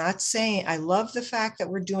 Again, I'm not saying, I love the fact that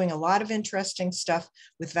we're doing a lot of interesting stuff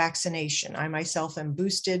with vaccination. I myself am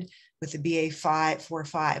boosted with the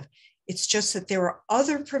BA.4/5. It's just that there are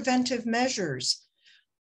other preventive measures.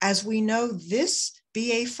 As we know, this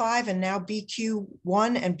BA.5 and now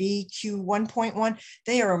BQ1 and BQ1.1,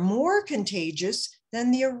 they are more contagious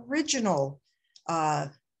than the original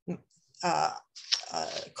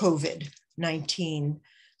COVID-19.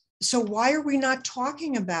 So why are we not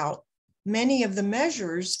talking about many of the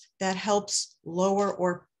measures that helps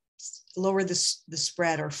lower the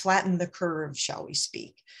spread or flatten the curve, shall we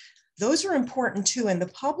speak? Those are important too. And the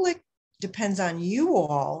public depends on you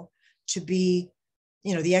all to be,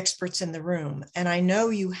 the experts in the room. And I know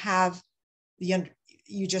you have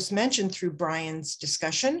you just mentioned through Brian's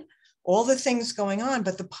discussion, all the things going on,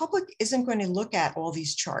 but the public isn't going to look at all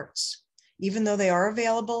these charts. even though they are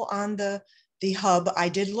available on the hub. I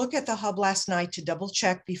did look at the hub last night to double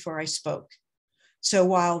check before I spoke. So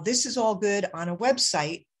while this is all good on a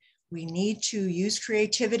website, we need to use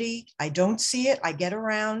creativity. I don't see it, I get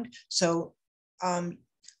around. So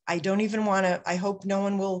I don't even want to, I hope no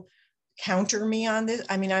one will counter me on this.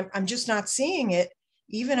 I mean, I'm just not seeing it,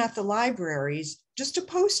 even at the libraries, just a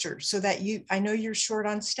poster so that I know you're short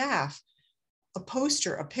on staff. A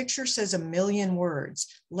poster, a picture says 1,000,000 words.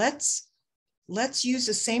 Let's use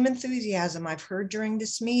the same enthusiasm I've heard during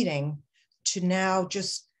this meeting to now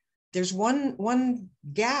just, there's one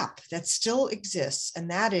gap that still exists, and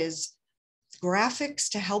that is graphics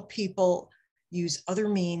to help people use other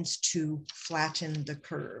means to flatten the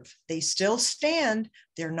curve. They still stand,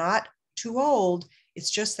 they're not too old. It's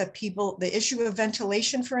just that people, the issue of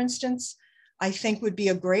ventilation, for instance, I think would be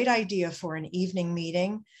a great idea for an evening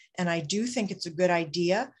meeting. And I do think it's a good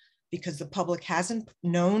idea because the public hasn't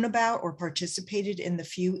known about or participated in the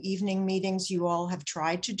few evening meetings you all have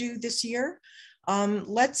tried to do this year.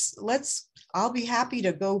 I'll be happy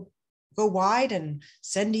to go wide and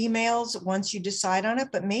send emails once you decide on it,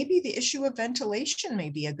 but maybe the issue of ventilation may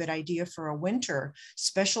be a good idea for a winter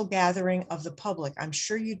special gathering of the public. I'm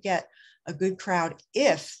sure you'd get a good crowd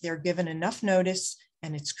if they're given enough notice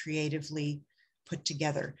and it's creatively put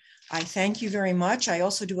together. I thank you very much. I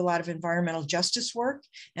also do a lot of environmental justice work,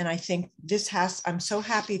 and I think I'm so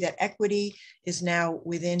happy that equity is now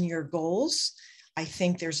within your goals. I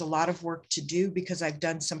think there's a lot of work to do because I've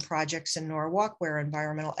done some projects in Norwalk where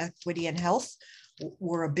environmental equity and health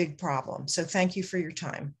were a big problem. So thank you for your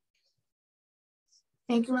time.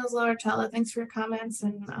 Thank you, Ms. Laurentella. Thanks for your comments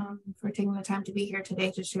and for taking the time to be here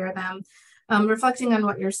today to share them. Reflecting on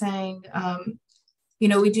what you're saying, you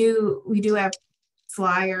know, we do have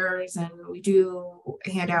flyers and we do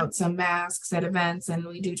hand out some masks at events and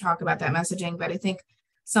we do talk about that messaging, but I think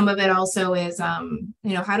some of it also is,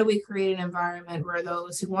 you know, how do we create an environment where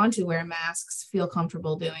those who want to wear masks feel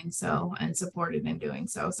comfortable doing so and supported in doing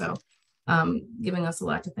so. So giving us a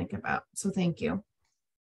lot to think about. So thank you.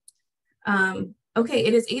 Okay,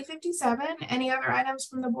 it is 8:57. Any other items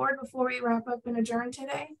from the board before we wrap up and adjourn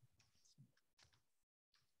today?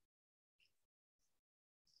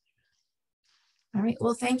 All right,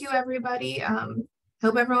 well, thank you, everybody.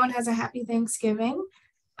 Hope everyone has a happy Thanksgiving,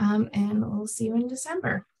 and we'll see you in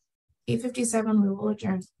December. 8:57, we will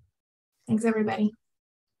adjourn. Thanks, everybody.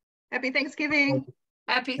 Happy Thanksgiving.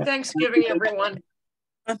 Happy Thanksgiving, everyone.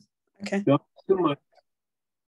 Okay. Don't too much.